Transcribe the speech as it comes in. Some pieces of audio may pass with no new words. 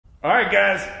All right,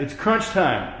 guys, it's crunch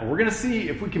time, and we're gonna see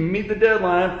if we can meet the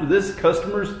deadline for this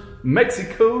customer's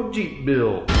Mexico Jeep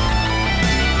build. Hey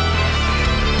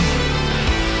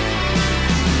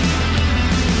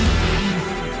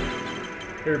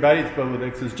everybody, it's Bud with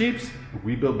X's Jeeps.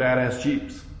 We build badass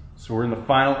Jeeps. So we're in the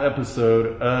final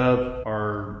episode of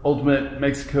our ultimate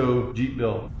Mexico Jeep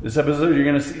build. This episode, you're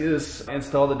gonna see us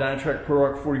install the Dynatrac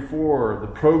Front 44, the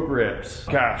Pro Grips.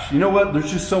 Gosh, you know what?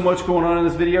 There's just so much going on in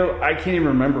this video, I can't even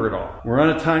remember it all. We're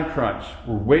on a time crunch.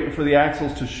 We're waiting for the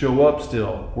axles to show up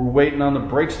still. We're waiting on the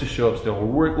brakes to show up still.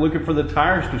 We're looking for the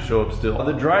tires to show up still.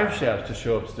 The drive shafts to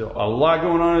show up still. A lot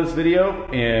going on in this video,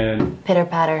 and pitter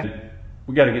patter.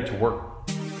 We gotta get to work.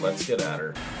 Let's get at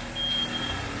her.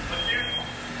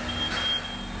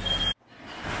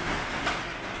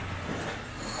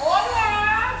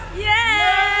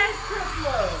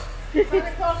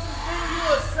 Santa Claus is giving you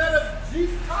a set of Jeep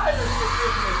tires for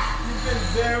Christmas. You've been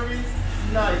very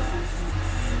nice.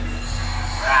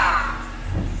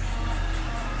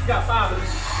 It's got 5 of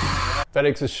these.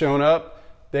 FedEx has shown up.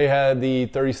 They had the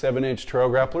 37-inch trail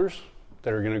grapplers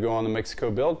that are going to go on the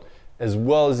Mexico build, as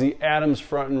well as the Adams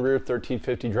front and rear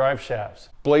 1350 drive shafts.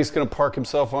 Blake's going to park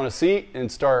himself on a seat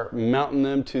and start mounting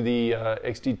them to the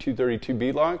XD232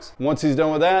 beadlocks. Once he's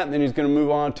done with that, then he's going to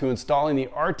move on to installing the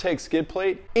Artec skid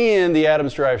plate and the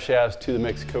Adams drive shafts to the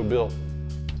Mexico build.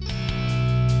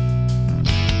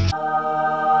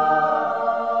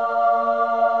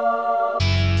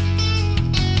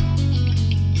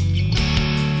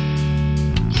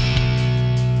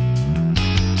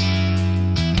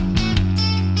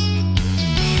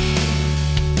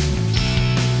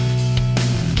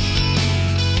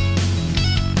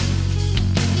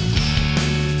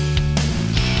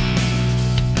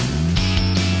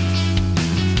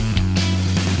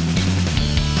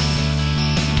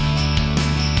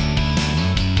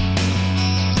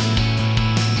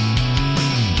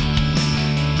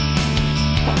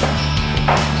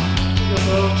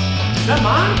 Is that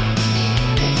mine?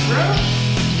 Bro?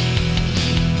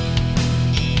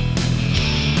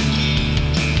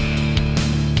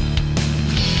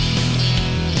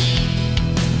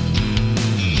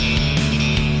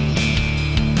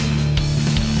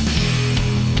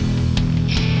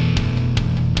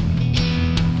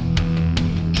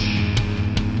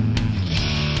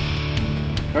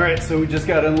 All right, so we just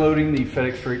got unloading the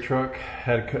FedEx freight truck.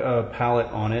 Had a pallet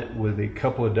on it with a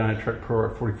couple of Dynatrac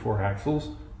Front 44 axles.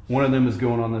 One of them is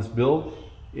going on this build,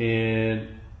 and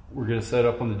we're gonna set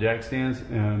up on the jack stands,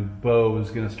 and Bo is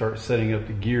gonna start setting up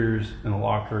the gears and the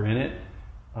locker in it.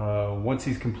 Once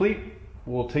he's complete,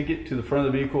 we'll take it to the front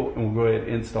of the vehicle and we'll go ahead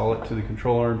and install it to the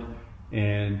control arm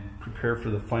and prepare for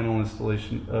the final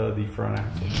installation of the front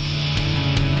axle.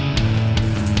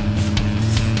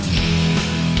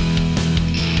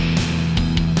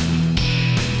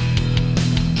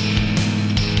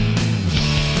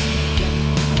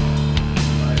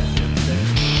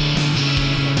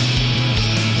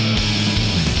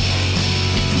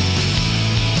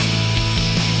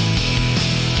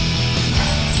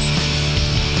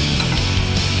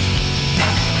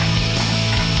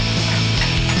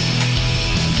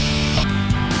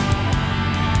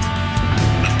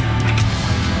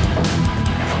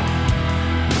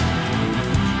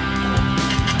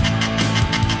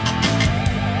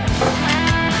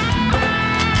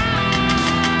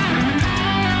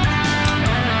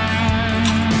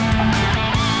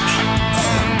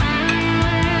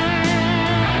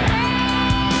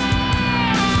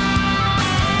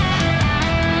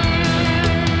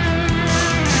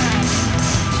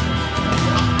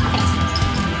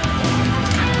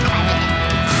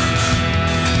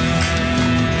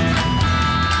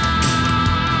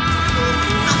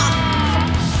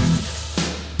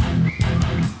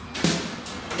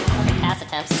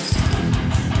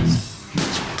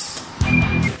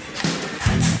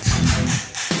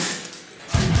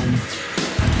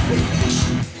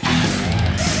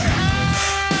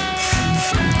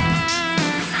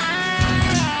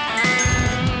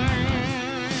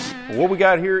 What we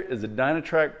got here is a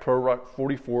Dynatrac Front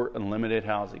 44 Unlimited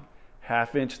housing.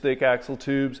 1/2-inch thick axle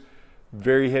tubes,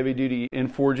 very heavy duty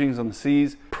end forgings on the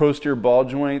C's, pro steer ball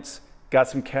joints, got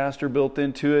some caster built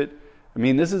into it. I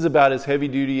mean, this is about as heavy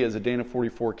duty as a Dana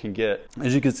 44 can get.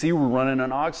 As you can see, we're running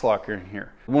an aux locker in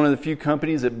here. One of the few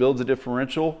companies that builds a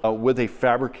differential with a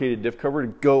fabricated diff cover to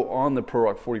go on the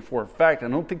Front 44. In fact, I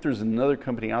don't think there's another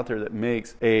company out there that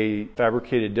makes a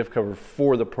fabricated diff cover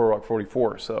for the Front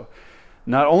 44. So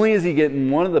not only is he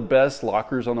getting one of the best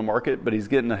lockers on the market, but he's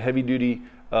getting a heavy duty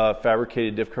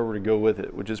fabricated diff cover to go with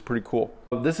it, which is pretty cool.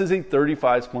 This is a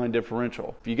 35 spline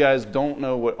differential. If you guys don't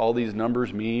know what all these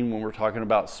numbers mean when we're talking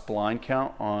about spline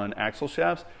count on axle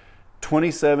shafts,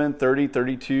 27, 30,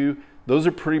 32. Those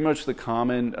are pretty much the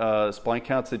common spline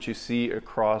counts that you see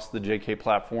across the JK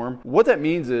platform. What that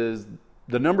means is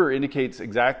the number indicates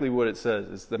exactly what it says.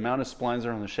 It's the amount of splines that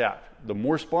are on the shaft. The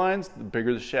more splines, the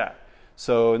bigger the shaft.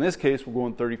 So in this case, we're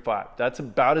going 35. That's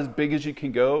about as big as you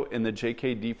can go in the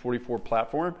JK D44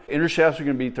 platform. Inner shafts are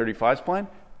going to be 35 spline.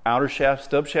 Outer shafts,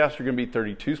 stub shafts are going to be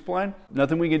 32 spline.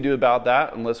 Nothing we can do about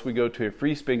that unless we go to a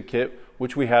free spin kit,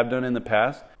 which we have done in the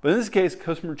past. But in this case,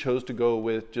 customer chose to go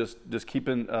with just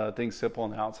keeping things simple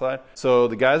on the outside. So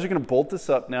the guys are going to bolt this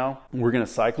up now. We're going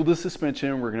to cycle the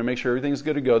suspension. We're going to make sure everything's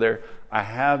good to go there. I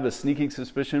have a sneaking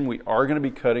suspicion we are going to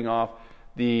be cutting off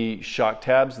the shock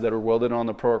tabs that are welded on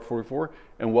the ProRock 44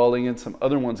 and welding in some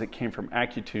other ones that came from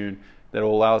AccuTune that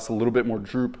will allow us a little bit more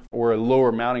droop or a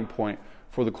lower mounting point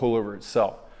for the coilover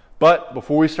itself. But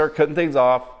before we start cutting things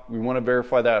off, we want to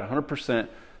verify that 100%.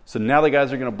 So now the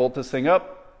guys are going to bolt this thing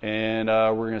up, and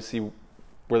we're going to see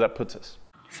where that puts us.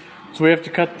 So we have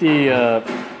to cut the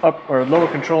up or lower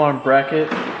control arm bracket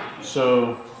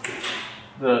so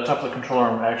the top of the control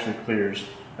arm actually clears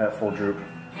at full droop.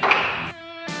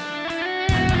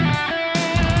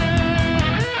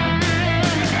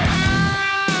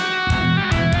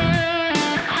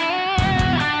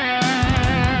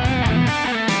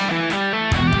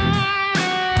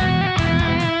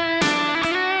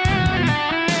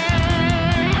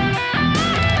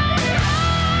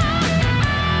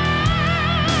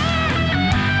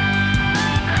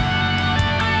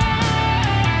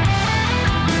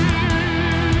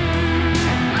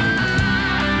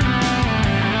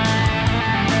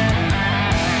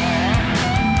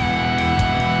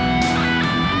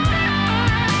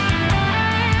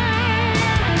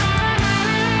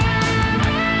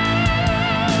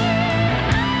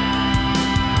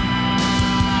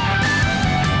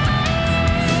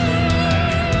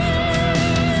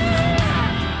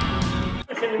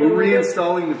 We're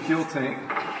reinstalling the fuel tank.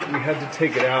 We had to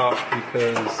take it out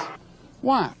because...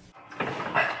 Why?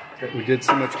 We did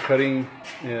so much cutting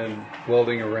and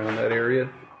welding around that area.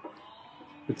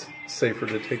 It's safer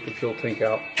to take the fuel tank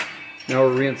out. Now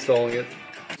we're reinstalling it.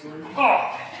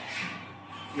 Oh!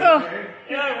 Okay?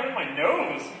 Yeah, I went my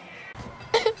nose.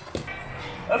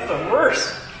 That's the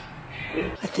worst.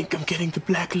 I think I'm getting the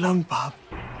black lung, Bob.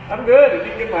 I'm good. I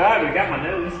didn't get my eye, but I got my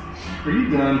nose. Are you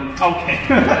done?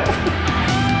 Okay.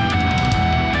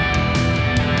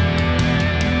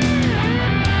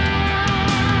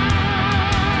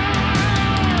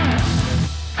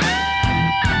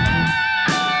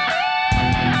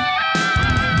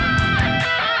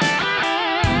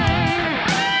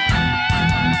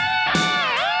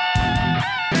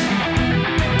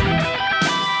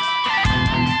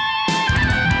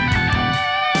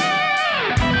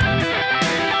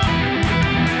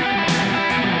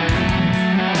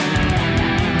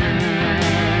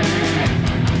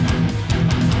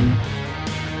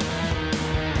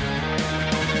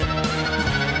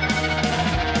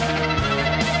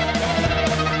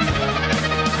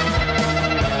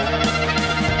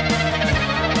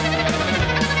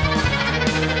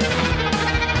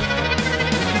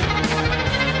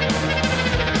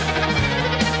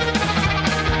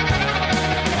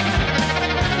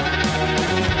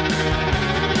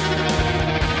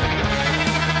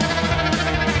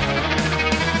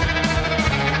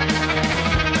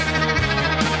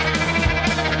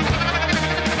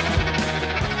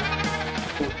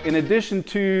 In addition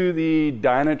to the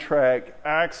Dynatrac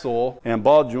axle and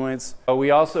ball joints, we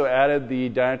also added the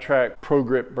Dynatrac Pro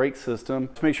Grip brake system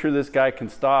to make sure this guy can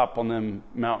stop on them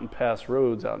mountain pass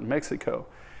roads out in Mexico.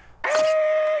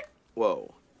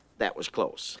 Whoa, that was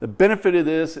close. The benefit of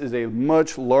this is a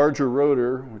much larger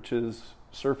rotor, which is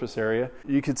surface area.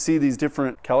 You can see these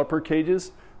different caliper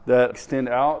cages that extend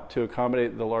out to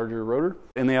accommodate the larger rotor.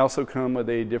 And they also come with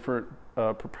a different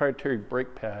proprietary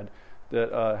brake pad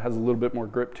that has a little bit more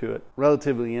grip to it.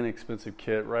 Relatively inexpensive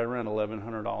kit, right around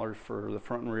 $1,100 for the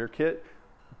front and rear kit,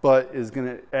 but is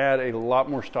gonna add a lot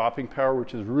more stopping power,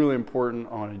 which is really important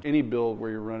on any build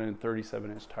where you're running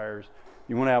 37-inch tires.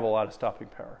 You wanna have a lot of stopping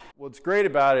power. What's great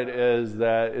about it is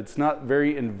that it's not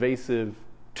very invasive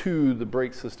to the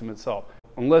brake system itself.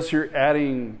 Unless you're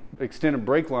adding extended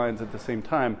brake lines at the same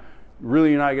time,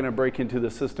 really you're not gonna break into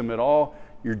the system at all.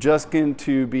 You're just going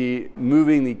to be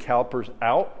moving the calipers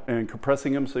out and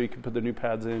compressing them so you can put the new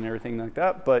pads in and everything like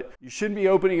that. But you shouldn't be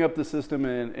opening up the system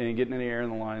and getting any air in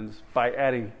the lines by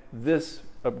adding this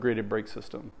upgraded brake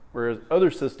system. Whereas other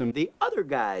systems, The other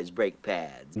guy's brake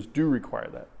pads. do require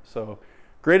that. So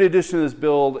great addition to this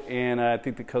build, and I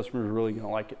think the customer is really going to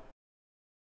like it.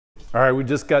 All right, we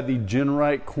just got the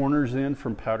GenRight corners in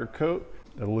from Powder Coat.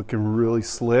 They're looking really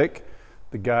slick.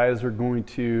 The guys are going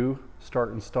to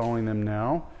start installing them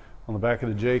now. On the back of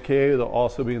the JK, they'll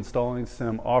also be installing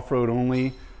some off-road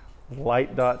only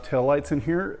light dot taillights in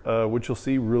here, which you'll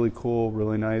see really cool,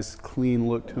 really nice, clean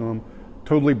look to them.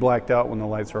 Totally blacked out when the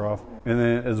lights are off. And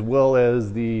then as well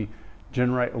as the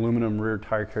GenRight aluminum rear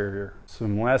tire carrier.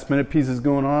 Some last minute pieces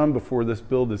going on before this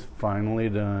build is finally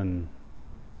done.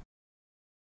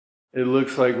 It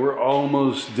looks like we're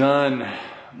almost done.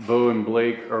 Bo and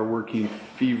Blake are working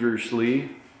feverishly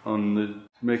on the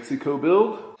Mexico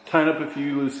build. Tying up a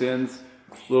few loose ends,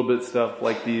 a little bit stuff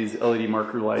like these LED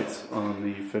marker lights on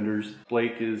the fenders.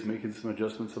 Blake is making some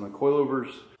adjustments on the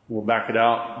coilovers. We'll back it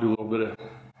out, do a little bit of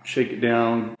shake it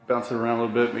down, bounce it around a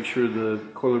little bit, make sure the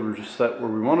coilovers are set where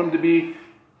we want them to be.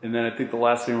 And then I think the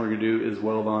last thing we're gonna do is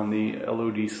weld on the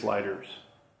LOD sliders.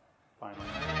 Finally.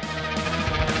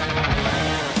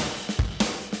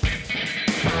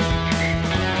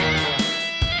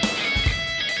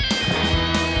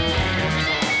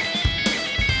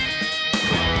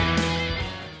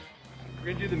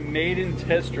 We're gonna do the maiden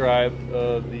test drive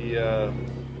of the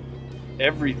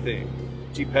everything.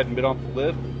 Jeep hadn't been off the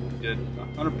lift. Did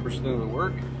 100% of the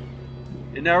work,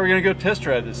 and now we're gonna go test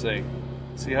drive this thing,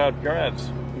 see how it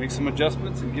drives, make some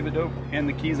adjustments, and give it over. Hand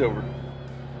the keys over. A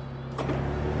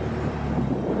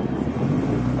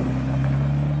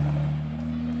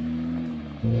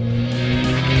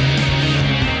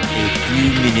few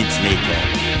minutes later.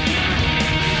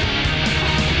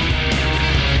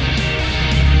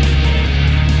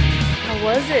 How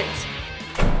was it?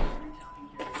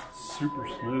 Super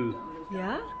smooth.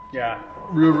 Yeah? Yeah,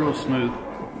 real smooth.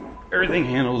 Everything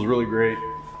handles really great.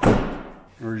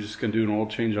 We're just gonna do an oil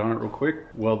change on it real quick.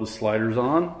 Weld the sliders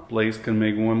on. Blake's gonna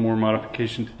make one more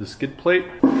modification to the skid plate,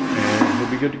 and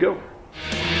he'll be good to go.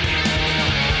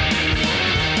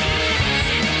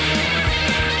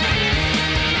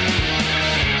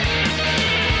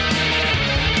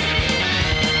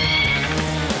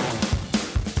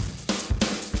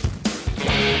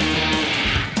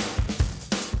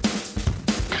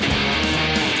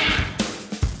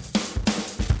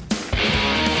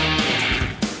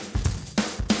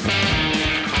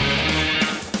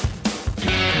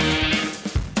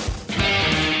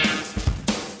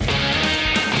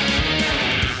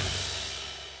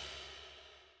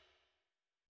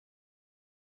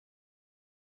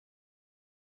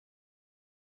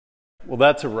 Well,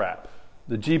 that's a wrap.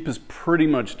 The Jeep is pretty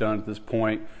much done at this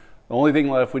point. The only thing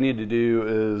left we need to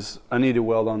do is I need to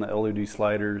weld on the LED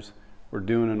sliders. We're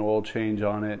doing an oil change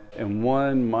on it and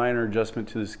one minor adjustment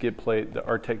to the skid plate, the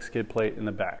Artec skid plate in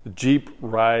the back. The Jeep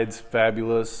rides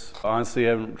fabulous. Honestly,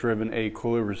 I haven't driven a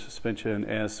coilover suspension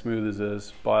as smooth as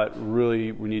this, but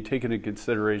really when you take into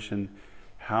consideration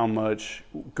how much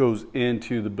goes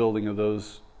into the building of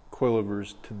those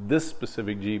coilovers to this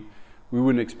specific Jeep, we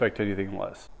wouldn't expect anything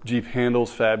less. Jeep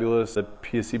handles fabulous. The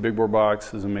PSC big bore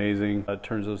box is amazing. It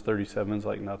turns those 37s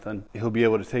like nothing. He'll be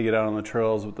able to take it out on the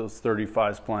trails with those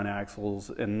 35 spline axles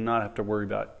and not have to worry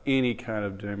about any kind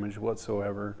of damage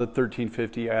whatsoever. The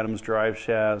 1350 Adams drive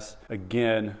shafts,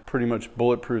 again, pretty much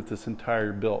bulletproof this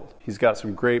entire build. He's got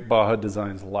some great Baja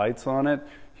Designs lights on it.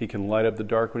 He can light up the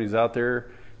dark when he's out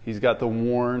there. He's got the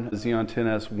Warn Xeon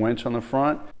 10S winch on the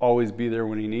front, always be there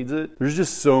when he needs it. There's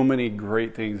just so many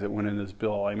great things that went in this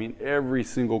build. I mean, every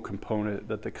single component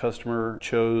that the customer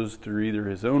chose through either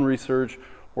his own research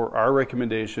or our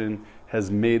recommendation has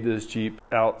made this Jeep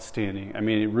outstanding. I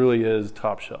mean, it really is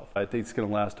top shelf. I think it's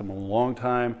gonna last him a long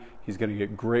time. He's gonna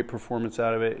get great performance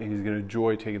out of it, and he's gonna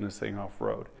enjoy taking this thing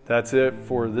off-road. That's it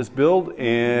for this build,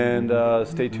 and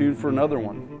stay tuned for another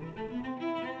one.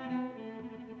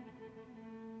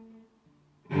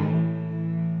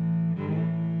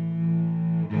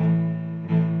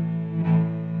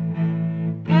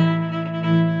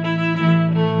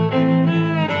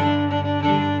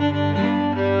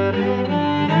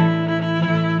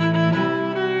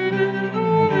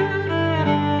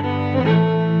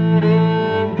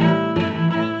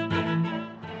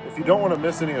 If you don't want to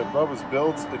miss any of Bubba's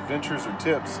builds, adventures, or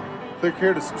tips, click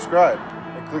here to subscribe,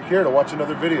 and click here to watch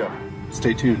another video.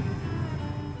 Stay tuned.